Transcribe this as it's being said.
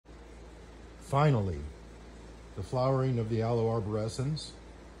Finally, the flowering of the Aloe arborescens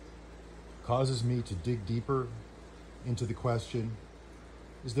causes me to dig deeper into the question,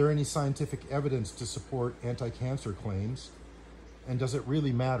 is there any scientific evidence to support anti-cancer claims? And does it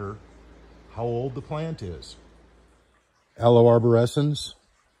really matter how old the plant is? Aloe arborescens,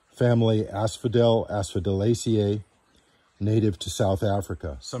 family Asphodelaceae, native to South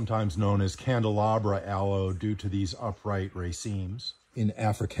Africa, sometimes known as candelabra aloe due to these upright racemes. In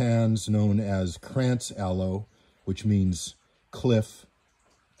Afrikaans, known as krantz aloe, which means cliff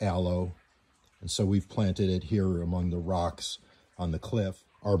aloe. And so we've planted it here among the rocks on the cliff.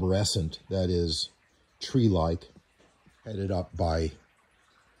 Arborescent, that is tree-like, headed up by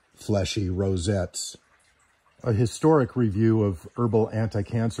fleshy rosettes. A historic review of herbal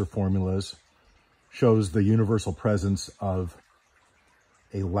anti-cancer formulas shows the universal presence of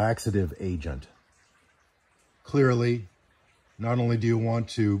a laxative agent. Clearly, not only do you want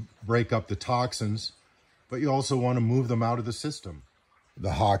to break up the toxins, but you also want to move them out of the system.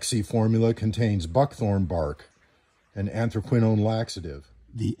 The Hoxie formula contains buckthorn bark, an anthraquinone laxative.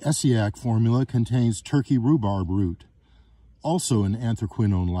 The Essiac formula contains turkey rhubarb root, also an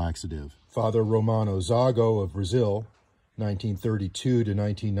anthraquinone laxative. Father Romano Zago of Brazil, 1932 to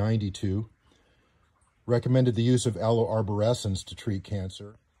 1992, recommended the use of Aloe arborescens to treat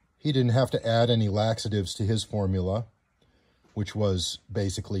cancer. He didn't have to add any laxatives to his formula, which was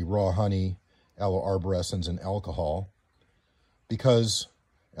basically raw honey, Aloe arborescens, and alcohol, because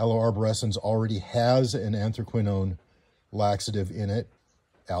Aloe arborescens already has an anthraquinone laxative in it,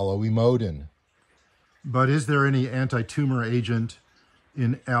 Aloe emodin. But is there any anti-tumor agent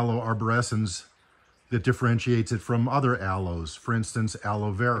in Aloe arborescens that differentiates it from other aloes? For instance,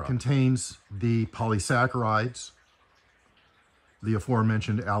 aloe vera. It contains the polysaccharides, the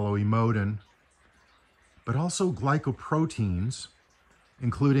aforementioned aloe emodin, but also glycoproteins,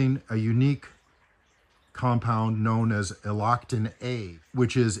 including a unique compound known as eloctin A,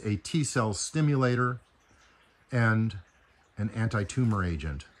 which is a T-cell stimulator and an anti-tumor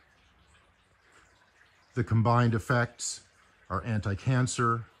agent. The combined effects are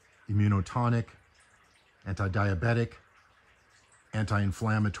anti-cancer, immunotonic, anti-diabetic,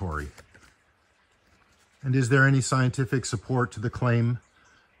 anti-inflammatory. And is there any scientific support to the claim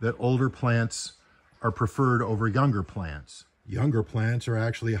that older plants are preferred over younger plants? Younger plants are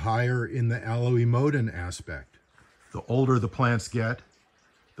actually higher in the aloe emodin aspect. The older the plants get,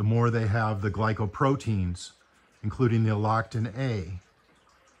 the more they have the glycoproteins, including the eloctin A.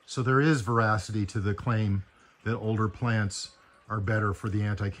 So there is veracity to the claim that older plants are better for the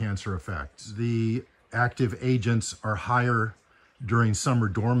anti-cancer effects. The active agents are higher during summer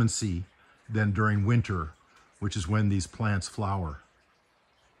dormancy than during winter, which is when these plants flower.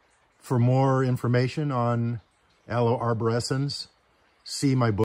 For more information on Aloe arborescens, see my book.